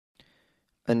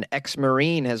An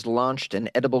ex-Marine has launched an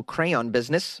edible crayon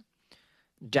business.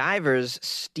 Divers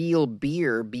steal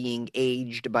beer being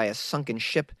aged by a sunken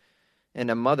ship. And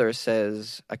a mother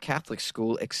says a Catholic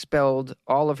school expelled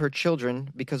all of her children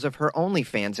because of her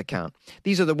OnlyFans account.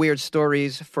 These are the weird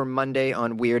stories for Monday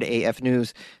on Weird AF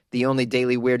News, the only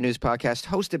daily weird news podcast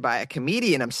hosted by a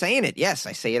comedian. I'm saying it. Yes,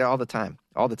 I say it all the time.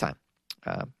 All the time.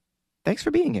 Thanks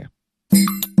for being here.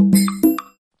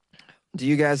 Do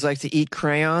you guys like to eat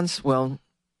crayons? Well,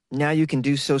 now you can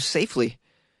do so safely.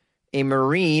 A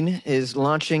Marine is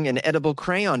launching an edible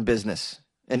crayon business.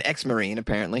 An ex-Marine,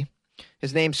 apparently.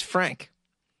 His name's Frank.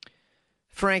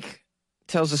 Frank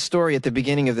tells a story at the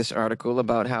beginning of this article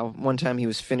about how one time he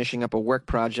was finishing up a work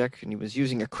project and he was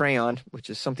using a crayon,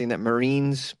 which is something that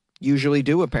Marines usually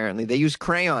do, apparently. They use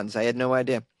crayons. I had no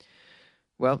idea.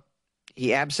 Well,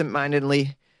 he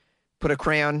absentmindedly put a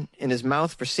crayon in his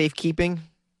mouth for safekeeping.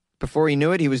 Before he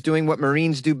knew it, he was doing what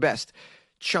Marines do best,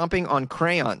 chomping on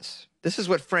crayons. This is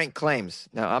what Frank claims.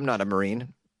 Now, I'm not a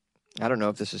Marine. I don't know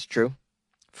if this is true.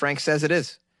 Frank says it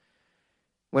is.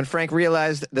 When Frank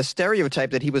realized the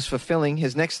stereotype that he was fulfilling,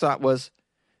 his next thought was,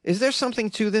 is there something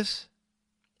to this?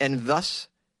 And thus,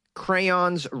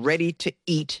 Crayons Ready to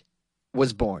Eat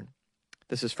was born.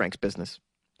 This is Frank's business.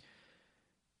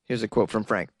 Here's a quote from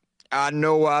Frank. I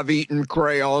know I've eaten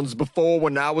crayons before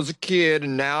when I was a kid,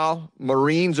 and now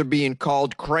Marines are being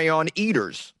called crayon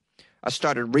eaters. I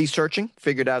started researching,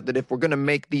 figured out that if we're going to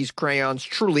make these crayons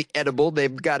truly edible,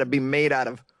 they've got to be made out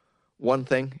of one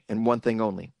thing and one thing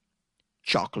only.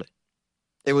 Chocolate.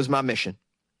 It was my mission.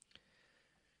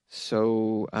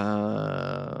 So,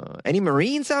 any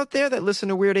Marines out there that listen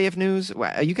to Weird AF News?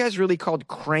 Are you guys really called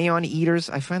crayon eaters?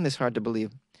 I find this hard to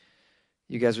believe.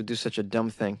 You guys would do such a dumb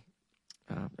thing.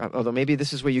 Although maybe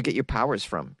this is where you get your powers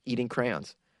from, eating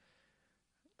crayons.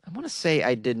 I want to say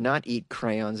I did not eat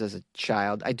crayons as a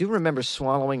child. I do remember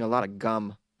swallowing a lot of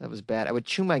gum. That was bad. I would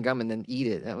chew my gum and then eat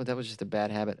it. That was just a bad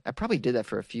habit. I probably did that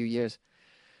for a few years.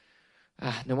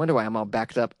 No wonder why I'm all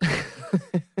backed up.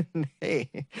 Hey.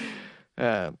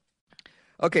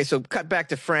 Okay, so cut back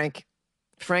to Frank.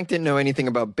 Frank didn't know anything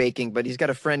about baking, but he's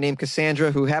got a friend named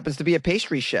Cassandra who happens to be a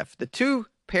pastry chef. The two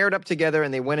paired up together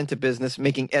and they went into business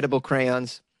making edible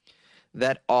crayons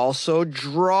that also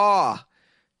draw.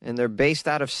 And they're based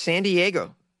out of San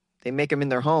Diego. They make them in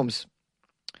their homes.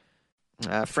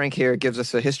 Frank here gives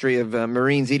us a history of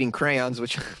Marines eating crayons,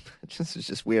 which this is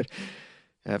just weird.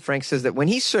 Frank says that when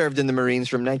he served in the Marines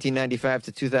from 1995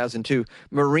 to 2002,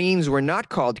 Marines were not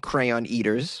called crayon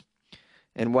eaters.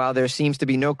 And while there seems to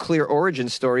be no clear origin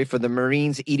story for the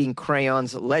Marines eating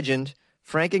crayons legend,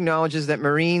 Frank acknowledges that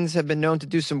Marines have been known to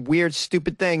do some weird,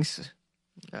 stupid things.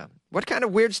 What kind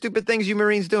of weird, stupid things you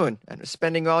Marines doing?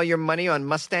 Spending all your money on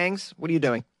Mustangs? What are you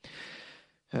doing?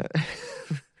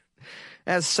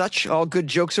 As such, all good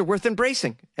jokes are worth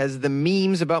embracing, as the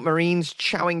memes about Marines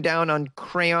chowing down on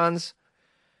crayons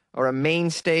are a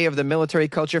mainstay of the military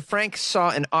culture. Frank saw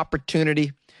an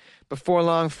opportunity. Before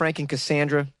long, Frank and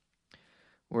Cassandra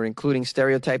were including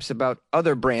stereotypes about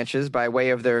other branches by way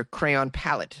of their crayon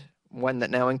palette, one that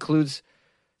now includes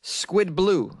squid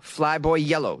blue, flyboy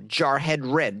yellow, jarhead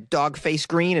red, dogface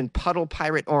green, and puddle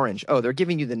pirate orange. Oh, they're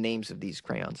giving you the names of these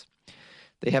crayons.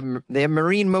 They have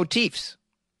marine motifs.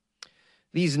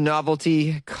 These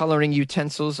novelty coloring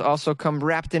utensils also come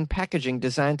wrapped in packaging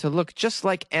designed to look just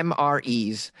like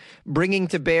MREs, bringing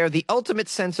to bear the ultimate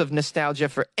sense of nostalgia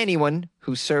for anyone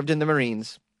who served in the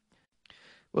Marines.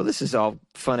 Well, this is all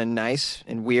fun and nice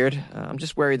and weird. I'm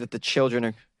just worried that the children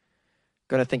are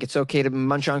going to think it's okay to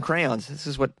munch on crayons. This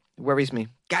is what worries me.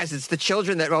 Guys, it's the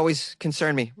children that always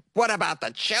concern me. What about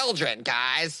the children,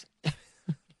 guys? I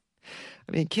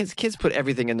mean, kids put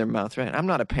everything in their mouth, right? I'm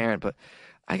not a parent, but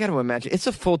I got to imagine it's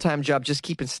a full-time job just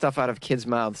keeping stuff out of kids'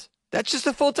 mouths. That's just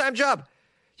a full-time job.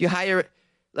 You hire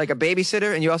like a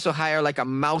babysitter and you also hire like a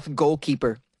mouth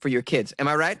goalkeeper for your kids. Am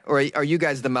I right? Or are you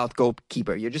guys the mouth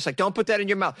goalkeeper? You're just like, don't put that in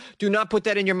your mouth. Do not put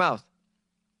that in your mouth.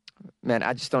 Man,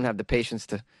 I just don't have the patience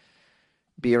to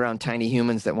be around tiny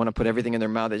humans that want to put everything in their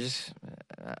mouth.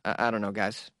 I don't know,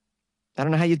 guys. I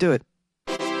don't know how you do it.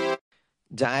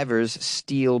 Divers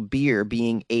steal beer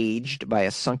being aged by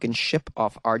a sunken ship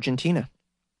off Argentina.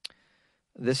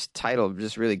 This title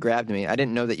just really grabbed me. I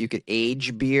didn't know that you could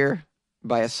age beer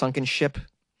by a sunken ship.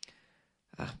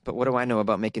 But what do I know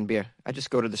about making beer? I just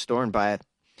go to the store and buy it.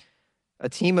 A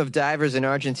team of divers in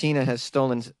Argentina has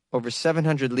stolen over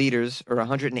 700 liters or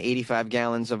 185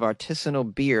 gallons of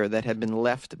artisanal beer that had been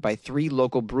left by 3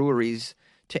 local breweries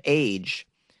to age,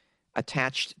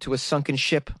 attached to a sunken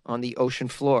ship on the ocean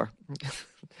floor.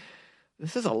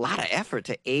 This is a lot of effort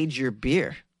to age your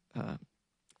beer.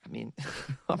 mean,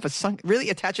 really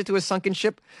attach it to a sunken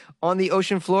ship on the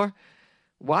ocean floor?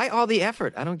 Why all the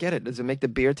effort? I don't get it. Does it make the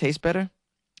beer taste better?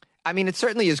 I mean, it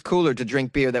certainly is cooler to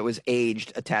drink beer that was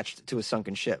aged attached to a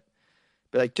sunken ship.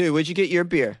 Be like, dude, where'd you get your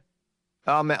beer?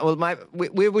 Oh, man, well,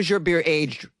 where was your beer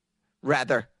aged,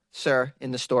 rather, sir,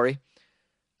 in the story?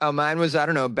 Oh, mine was, I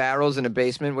don't know, barrels in a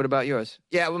basement. What about yours?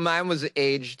 Yeah, well, mine was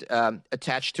aged,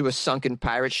 attached to a sunken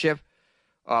pirate ship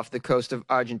off the coast of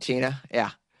Argentina.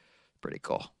 Yeah, pretty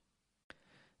cool.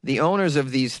 The owners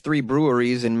of these 3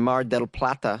 breweries in Mar del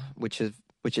Plata, which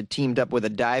had teamed up with a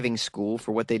diving school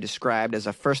for what they described as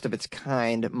a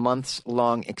first-of-its-kind,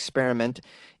 months-long experiment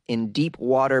in deep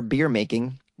water beer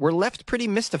making, were left pretty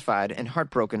mystified and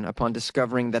heartbroken upon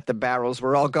discovering that the barrels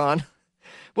were all gone.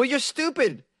 Well, you're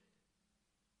stupid.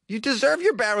 You deserve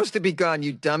your barrels to be gone,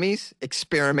 you dummies.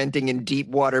 Experimenting in deep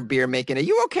water beer making. Are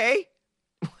you okay?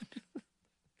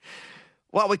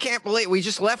 Well, we can't believe we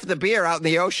just left the beer out in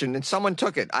the ocean and someone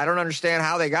took it. I don't understand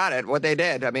how they got it, what they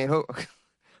did. I mean, who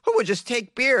would just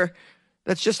take beer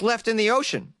that's just left in the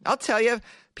ocean? I'll tell you,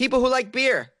 people who like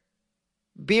beer.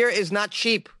 Beer is not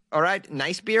cheap, all right?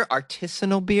 Nice beer,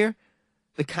 artisanal beer,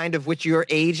 the kind of which you're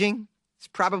aging, it's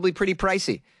probably pretty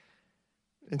pricey.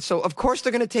 And so, of course,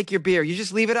 they're going to take your beer. You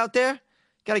just leave it out there?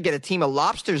 Got to get a team of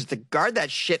lobsters to guard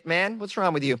that shit, man. What's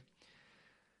wrong with you?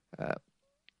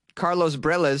 Carlos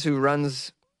Breles, who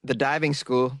runs the diving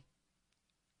school,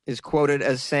 is quoted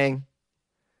as saying,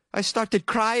 I started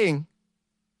crying.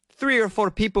 3 or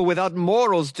 4 people without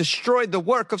morals destroyed the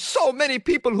work of so many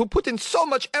people who put in so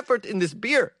much effort in this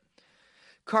beer.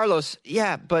 Carlos,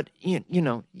 yeah, but, you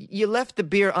know, you left the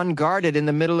beer unguarded in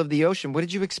the middle of the ocean. What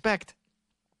did you expect?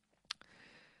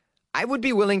 I would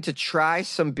be willing to try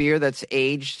some beer that's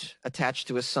aged attached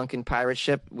to a sunken pirate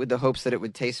ship with the hopes that it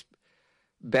would taste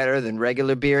better than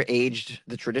regular beer aged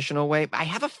the traditional way. I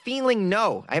have a feeling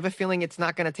no. I have a feeling it's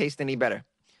not going to taste any better.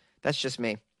 That's just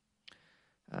me.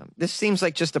 This seems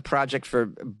like just a project for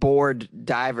bored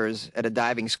divers at a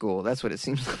diving school. That's what it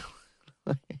seems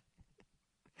like.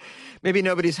 Maybe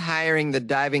nobody's hiring the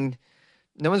diving.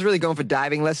 No one's really going for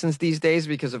diving lessons these days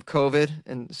because of COVID,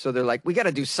 and so they're like, we got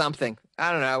to do something.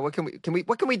 I don't know. What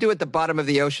can we do at the bottom of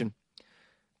the ocean?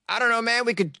 I don't know, man.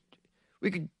 We could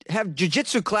have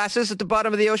jiu-jitsu classes at the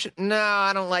bottom of the ocean. No,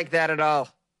 I don't like that at all.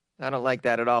 I don't like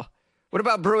that at all. What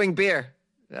about brewing beer?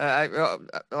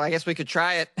 I guess we could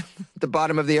try it at the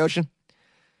bottom of the ocean.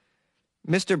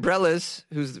 Mr. Breles,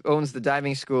 who owns the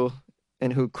diving school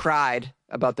and who cried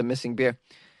about the missing beer.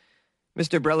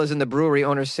 Mr. Breles and the brewery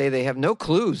owners say they have no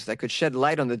clues that could shed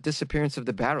light on the disappearance of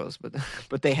the barrels,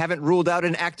 but they haven't ruled out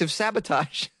an act of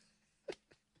sabotage.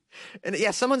 And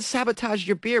yeah, someone sabotaged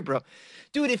your beer, bro.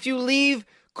 Dude, if you leave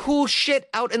cool shit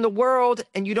out in the world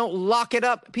and you don't lock it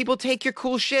up, people take your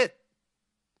cool shit.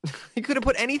 You could have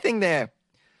put anything there.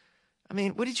 I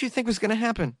mean, what did you think was going to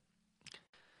happen?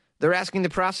 They're asking the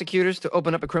prosecutors to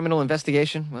open up a criminal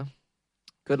investigation. Well,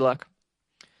 good luck.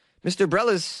 Mr.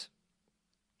 Breles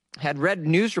had read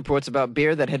news reports about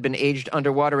beer that had been aged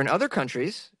underwater in other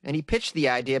countries, and he pitched the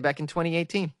idea back in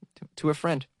 2018 to a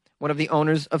friend, one of the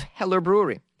owners of Heller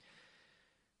Brewery.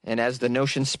 And as the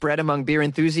notion spread among beer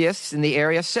enthusiasts in the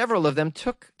area, several of them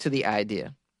took to the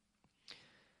idea.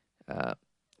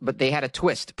 But they had a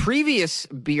twist. Previous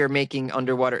beer-making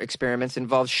underwater experiments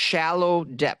involved shallow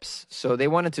depths, so they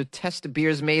wanted to test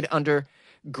beers made under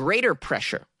greater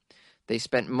pressure. They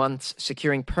spent months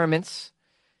securing permits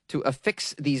to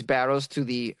affix these barrels to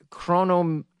the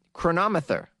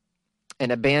chronometer,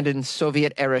 an abandoned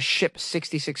Soviet-era ship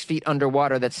 66 feet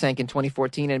underwater that sank in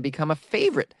 2014 and become a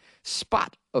favorite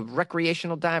spot of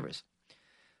recreational divers.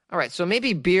 All right, so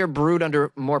maybe beer brewed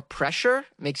under more pressure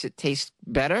makes it taste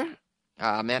better?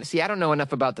 Man, see, I don't know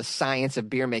enough about the science of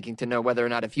beer making to know whether or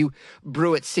not if you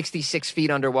brew it 66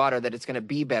 feet underwater that it's going to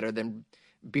be better than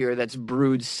beer that's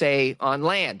brewed, say, on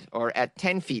land or at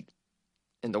 10 feet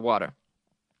in the water.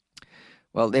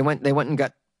 Well, they went and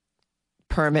got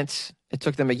permits. It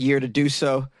took them a year to do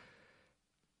so.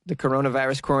 The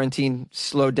coronavirus quarantine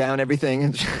slowed down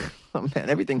everything. Oh, man,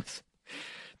 everything's...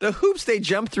 The hoops they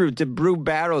jumped through to brew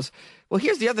barrels. Well,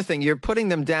 here's the other thing. You're putting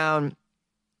them down,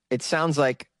 it sounds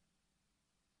like,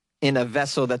 in a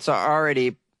vessel that's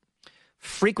already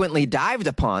frequently dived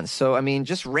upon. So, I mean,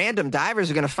 just random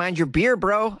divers are going to find your beer,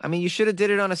 bro. I mean, you should have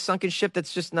did it on a sunken ship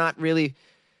that's just not really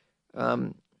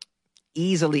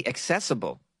easily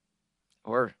accessible.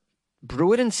 Or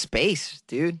brew it in space,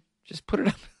 dude. Just put it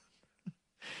up.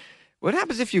 What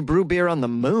happens if you brew beer on the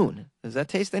moon? Does that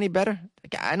taste any better?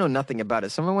 I know nothing about it.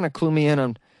 Someone want to clue me in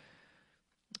on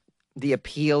the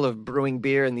appeal of brewing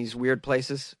beer in these weird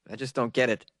places? I just don't get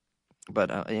it. But,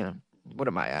 What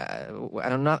am I?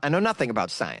 I know nothing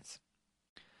about science.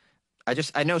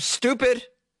 I know stupid.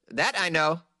 That I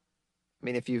know. I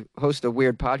mean, if you host a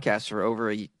weird podcast for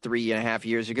over 3.5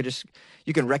 years,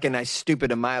 you can recognize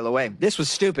stupid a mile away. This was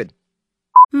stupid.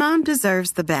 Mom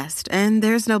deserves the best, and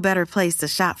there's no better place to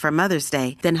shop for Mother's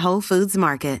Day than Whole Foods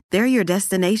Market. They're your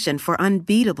destination for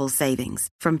unbeatable savings,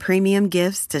 from premium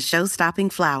gifts to show-stopping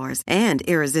flowers and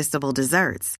irresistible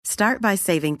desserts. Start by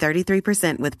saving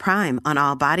 33% with Prime on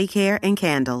all body care and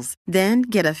candles. Then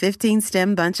get a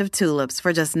 15-stem bunch of tulips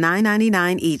for just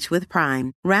 $9.99 each with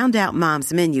Prime. Round out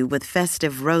Mom's menu with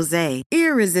festive rosé,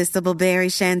 irresistible berry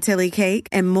chantilly cake,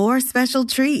 and more special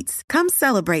treats. Come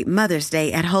celebrate Mother's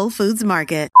Day at Whole Foods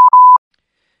Market.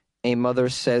 A mother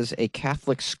says a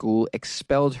Catholic school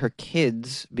expelled her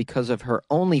kids because of her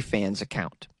OnlyFans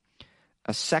account.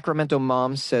 A Sacramento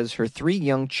mom says her 3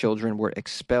 young children were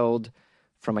expelled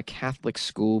from a Catholic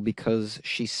school because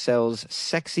she sells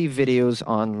sexy videos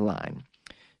online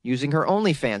using her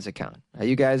OnlyFans account. Are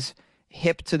you guys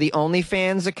hip to the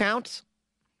OnlyFans account?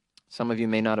 Some of you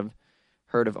may not have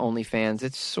heard of OnlyFans.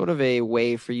 It's sort of a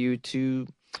way for you to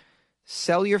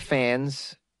sell your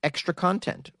fans extra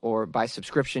content, or by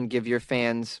subscription give your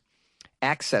fans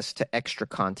access to extra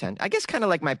content. I guess kind of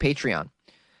like my Patreon.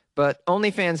 But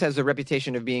OnlyFans has a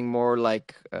reputation of being more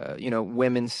like,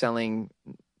 women selling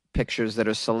pictures that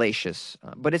are salacious.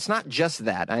 But it's not just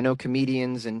that. I know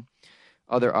comedians and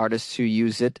other artists who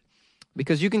use it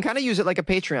because you can kind of use it like a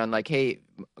Patreon. Like, hey,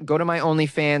 go to my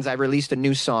OnlyFans. I released a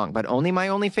new song, but only my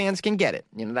OnlyFans can get it.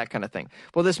 That kind of thing.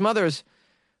 Well, this mother's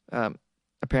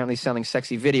apparently selling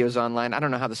sexy videos online. I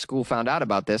don't know how the school found out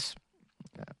about this.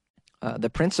 The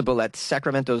principal at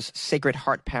Sacramento's Sacred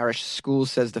Heart Parish School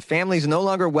says the family's no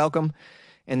longer welcome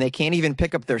and they can't even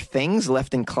pick up their things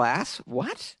left in class.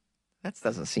 What? That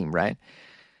doesn't seem right.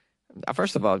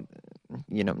 First of all,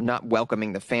 not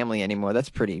welcoming the family anymore, that's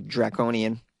pretty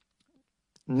draconian.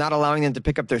 Not allowing them to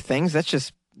pick up their things, that's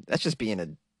just being a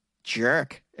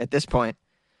jerk at this point.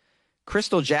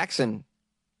 Crystal Jackson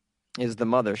is the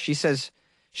mother. She says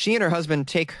she and her husband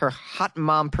take her hot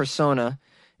mom persona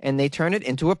and they turn it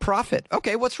into a profit.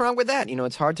 Okay, what's wrong with that?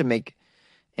 It's hard to make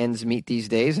ends meet these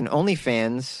days, and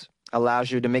OnlyFans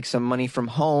allows you to make some money from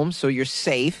home so you're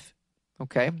safe.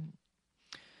 Okay.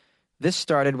 This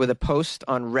started with a post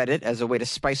on Reddit as a way to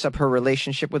spice up her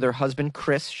relationship with her husband,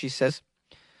 Chris, she says.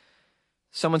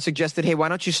 Someone suggested, hey, why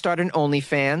don't you start an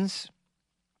OnlyFans?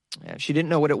 She didn't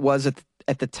know what it was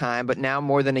at the time, but now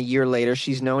more than a year later,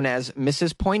 she's known as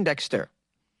Mrs. Poindexter.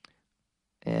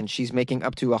 And she's making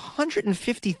up to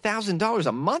 $150,000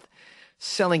 a month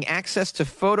selling access to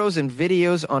photos and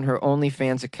videos on her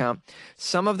OnlyFans account.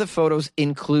 Some of the photos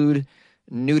include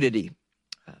nudity.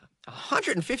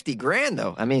 $150,000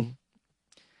 though. I mean,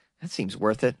 that seems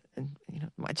worth it. And,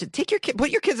 take your kid, put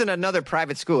your kids in another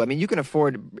private school. I mean, you can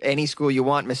afford any school you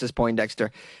want, Mrs. Poindexter.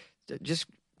 Just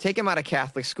take them out of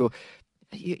Catholic school.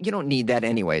 You don't need that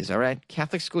anyways, all right?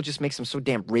 Catholic school just makes them so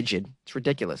damn rigid. It's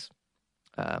ridiculous.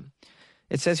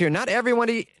 It says here, not everyone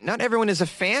is a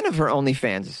fan of her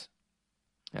OnlyFans.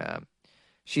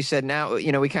 She said, now,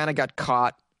 we kind of got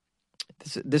caught.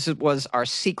 This was our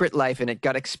secret life, and it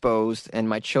got exposed, and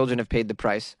my children have paid the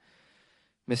price.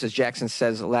 Mrs. Jackson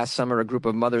says last summer, a group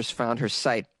of mothers found her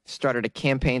site, started a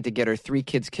campaign to get her 3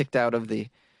 kids kicked out of the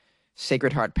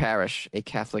Sacred Heart Parish, a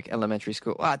Catholic elementary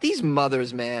school. Wow, these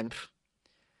mothers, man.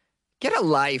 Get a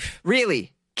life.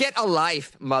 Really. Get a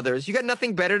life, mothers. You got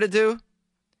nothing better to do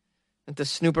than to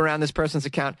snoop around this person's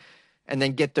account and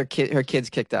then get her kids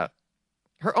kicked out.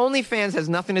 Her OnlyFans has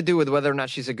nothing to do with whether or not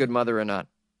she's a good mother or not.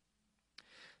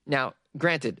 Now,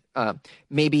 granted,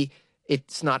 maybe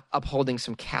it's not upholding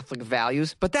some Catholic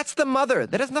values, but that's the mother.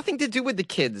 That has nothing to do with the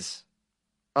kids.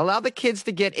 Allow the kids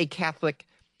to get a Catholic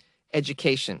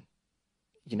education.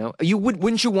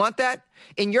 Wouldn't you want that?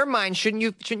 In your mind, shouldn't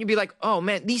you be like, oh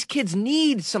man, these kids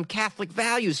need some Catholic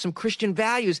values, some Christian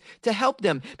values to help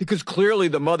them, because clearly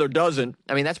the mother doesn't.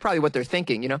 I mean, that's probably what they're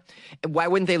thinking, Why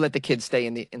wouldn't they let the kids stay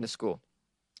in the school?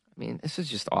 I mean, this is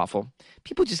just awful.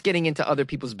 People just getting into other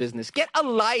people's business. Get a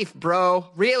life, bro.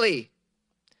 Really.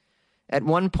 At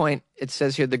one point, it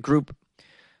says here, the group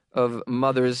of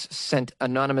mothers sent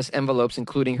anonymous envelopes,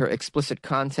 including her explicit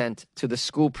content, to the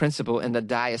school principal and the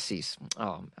diocese.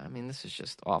 Oh, I mean, this is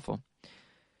just awful.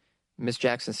 Mrs.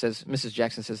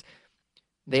 Jackson says,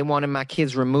 they wanted my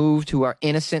kids removed who are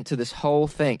innocent to this whole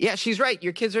thing. Yeah, she's right.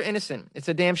 Your kids are innocent. It's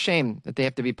a damn shame that they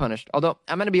have to be punished. Although,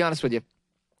 I'm going to be honest with you.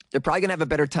 They're probably going to have a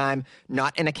better time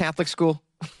not in a Catholic school.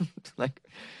 It's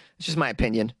just my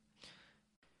opinion.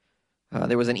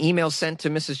 There was an email sent to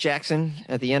Mrs. Jackson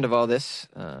at the end of all this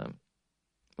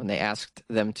when they asked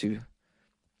them to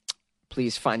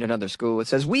please find another school. It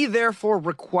says, we therefore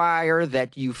require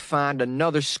that you find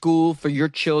another school for your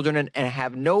children and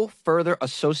have no further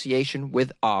association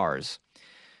with ours.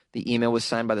 The email was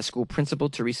signed by the school principal,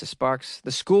 Teresa Sparks.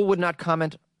 The school would not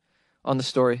comment on the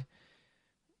story.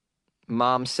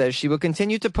 Mom says she will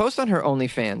continue to post on her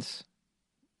OnlyFans.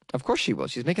 Of course she will.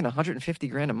 She's making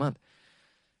 $150,000 a month.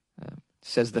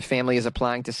 Says the family is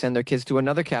applying to send their kids to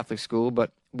another Catholic school,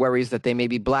 but worries that they may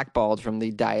be blackballed from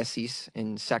the diocese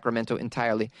in Sacramento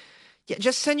entirely. Yeah,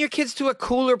 just send your kids to a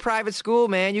cooler private school,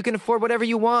 man. You can afford whatever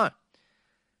you want.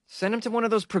 Send them to one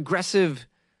of those progressive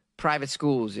private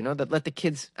schools, that let the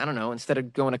kids, I don't know, instead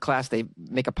of going to class, they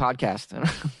make a podcast.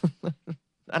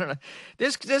 I don't know.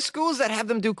 There's schools that have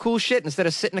them do cool shit instead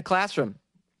of sit in a classroom.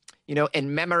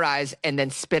 And memorize and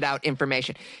then spit out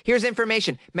information. Here's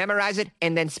information. Memorize it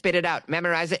and then spit it out.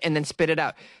 Memorize it and then spit it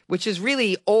out, which is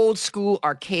really old school,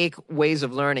 archaic ways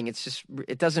of learning. It just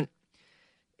doesn't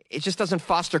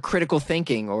foster critical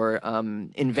thinking or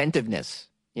inventiveness.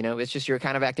 It's just you're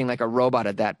kind of acting like a robot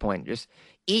at that point. Just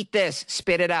eat this,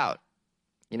 spit it out.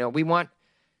 We want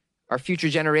our future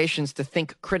generations to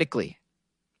think critically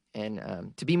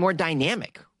and to be more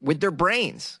dynamic with their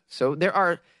brains. So there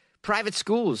are private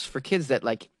schools for kids that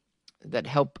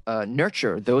help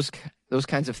nurture those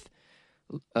kinds of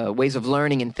ways of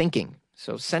learning and thinking.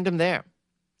 So send them there.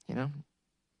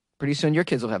 Pretty soon your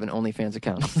kids will have an OnlyFans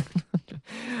account.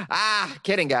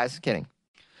 Kidding, guys, kidding.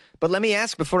 But let me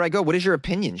ask before I go, what is your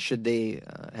opinion? Should they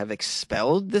have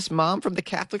expelled this mom from the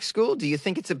Catholic school? Do you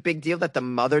think it's a big deal that the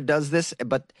mother does this,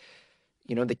 but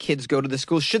the kids go to the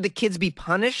school? Should the kids be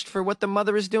punished for what the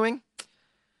mother is doing?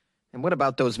 And what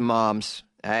about those moms?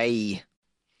 Hey,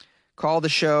 call the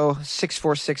show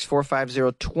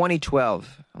 646-450-2012.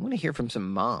 I want to hear from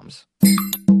some moms.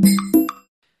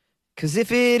 Cause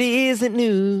if it isn't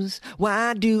news,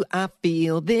 why do I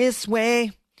feel this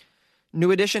way?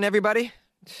 New edition, everybody.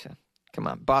 Come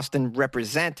on, Boston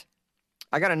represent.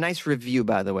 I got a nice review,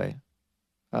 by the way.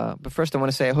 But first I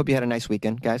want to say I hope you had a nice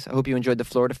weekend, guys. I hope you enjoyed the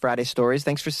Florida Friday stories.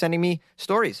 Thanks for sending me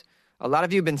stories. A lot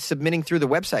of you have been submitting through the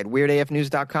website,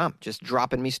 weirdafnews.com, just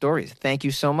dropping me stories. Thank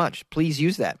you so much. Please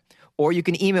use that. Or you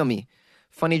can email me,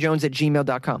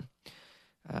 funnyjones@gmail.com.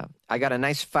 I got a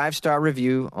nice 5-star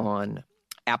review on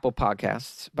Apple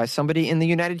Podcasts by somebody in the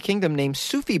United Kingdom named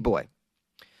Sufi Boy.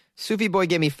 Sufi Boy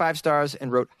gave me 5 stars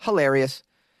and wrote, hilarious.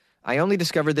 I only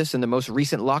discovered this in the most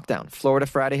recent lockdown. Florida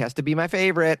Friday has to be my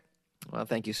favorite. Well,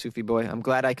 thank you, Sufi Boy. I'm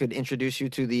glad I could introduce you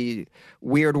to the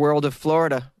weird world of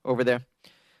Florida over there.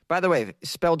 By the way,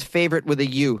 spelled favorite with a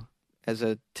U, as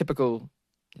a typical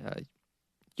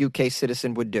UK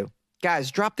citizen would do. Guys,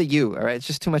 drop the U, all right? It's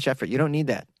just too much effort. You don't need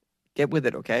that. Get with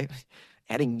it, okay?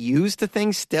 Adding U's to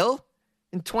things still?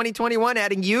 In 2021,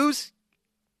 adding U's?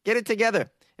 Get it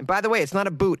together. And by the way, it's not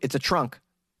a boot, it's a trunk.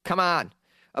 Come on.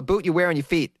 A boot you wear on your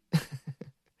feet.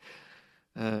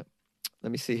 Let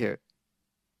me see here.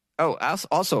 Oh,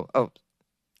 also,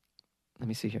 let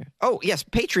me see here. Oh, yes,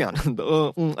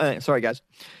 Patreon. Sorry, guys.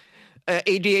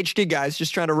 ADHD guys,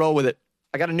 just trying to roll with it.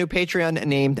 I got a new Patreon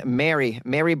named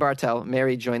Mary Bartel.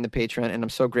 Mary joined the Patreon, and I'm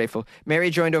so grateful. Mary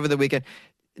joined over the weekend.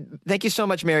 Thank you so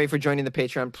much, Mary, for joining the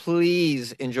Patreon.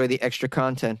 Please enjoy the extra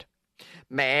content.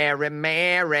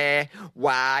 Mary,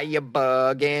 why you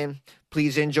bugging?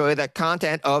 Please enjoy the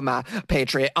content of my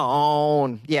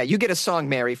Patreon. Yeah, you get a song,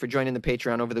 Mary, for joining the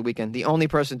Patreon over the weekend. The only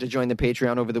person to join the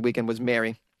Patreon over the weekend was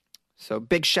Mary. So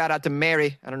big shout out to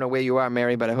Mary. I don't know where you are,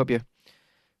 Mary, but I hope you're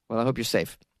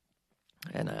safe.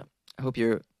 And I hope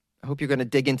you're going to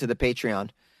dig into the Patreon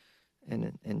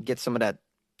and get some of that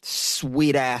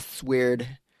sweet ass weird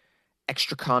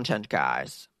extra content,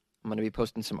 guys. I'm going to be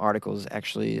posting some articles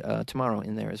actually tomorrow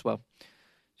in there as well.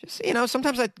 Just,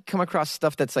 sometimes I come across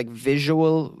stuff that's like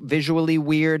visually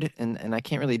weird, and I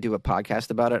can't really do a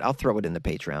podcast about it. I'll throw it in the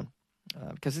Patreon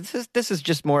because this is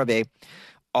just more of a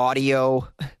audio,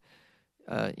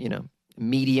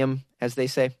 medium, as they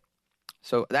say.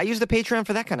 So I use the Patreon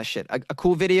for that kind of shit. A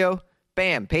cool video,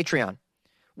 bam, Patreon.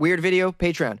 Weird video,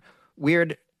 Patreon.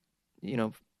 Weird,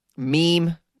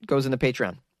 meme goes in the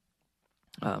Patreon.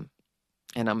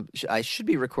 And I should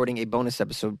be recording a bonus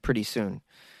episode pretty soon.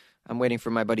 I'm waiting for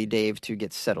my buddy Dave to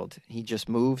get settled. He just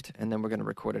moved, and then we're going to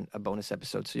record a bonus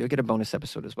episode. So you'll get a bonus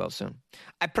episode as well soon.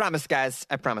 I promise, guys.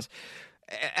 I promise.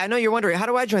 I know you're wondering, how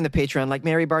do I join the Patreon like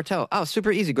Mary Bartel? Oh,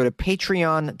 super easy. Go to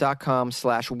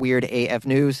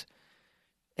patreon.com/weirdafnews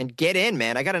and get in,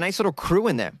 man. I got a nice little crew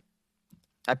in there.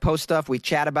 I post stuff. We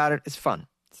chat about it. It's fun.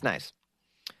 It's nice.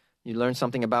 You learn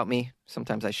something about me.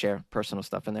 Sometimes I share personal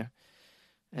stuff in there.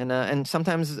 And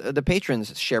sometimes the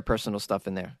patrons share personal stuff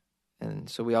in there. And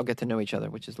so we all get to know each other,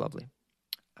 which is lovely.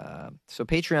 So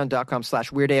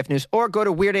patreon.com/WeirdAFnews or go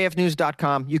to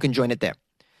WeirdAFnews.com. You can join it there.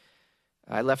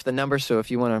 I left the number, so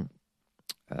if you want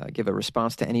to give a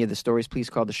response to any of the stories, please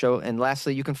call the show. And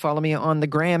lastly, you can follow me on the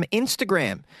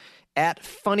Instagram, at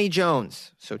Funny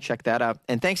Jones. So check that out.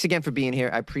 And thanks again for being here.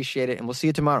 I appreciate it, and we'll see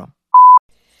you tomorrow.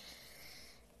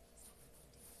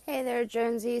 Hey there,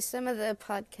 Jonesy. Some of the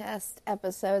podcast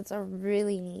episodes are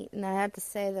really neat, and I have to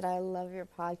say that I love your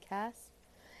podcast.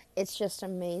 It's just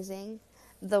amazing.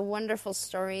 The wonderful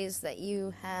stories that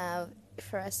you have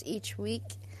for us each week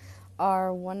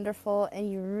are wonderful,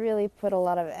 and you really put a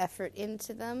lot of effort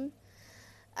into them.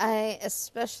 I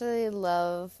especially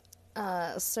love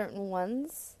certain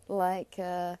ones, like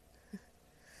the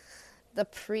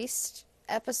priest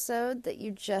episode that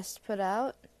you just put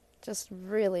out. Just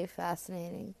really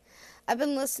fascinating. I've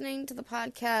been listening to the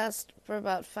podcast for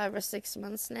about 5 or 6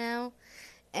 months now,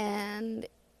 and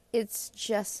it's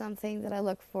just something that I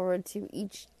look forward to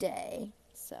each day.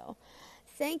 So,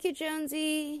 thank you,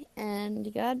 Jonesy,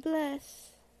 and God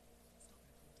bless.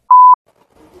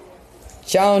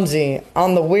 Jonesy,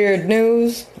 on the weird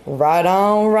news, right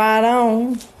on, right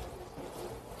on.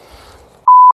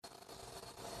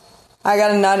 I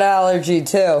got a nut allergy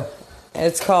too.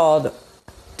 It's called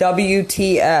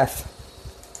WTF.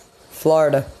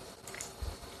 Florida.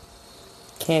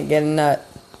 Can't get a nut.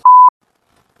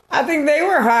 I think they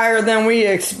were higher than we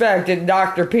expected,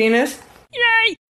 Dr. Penis.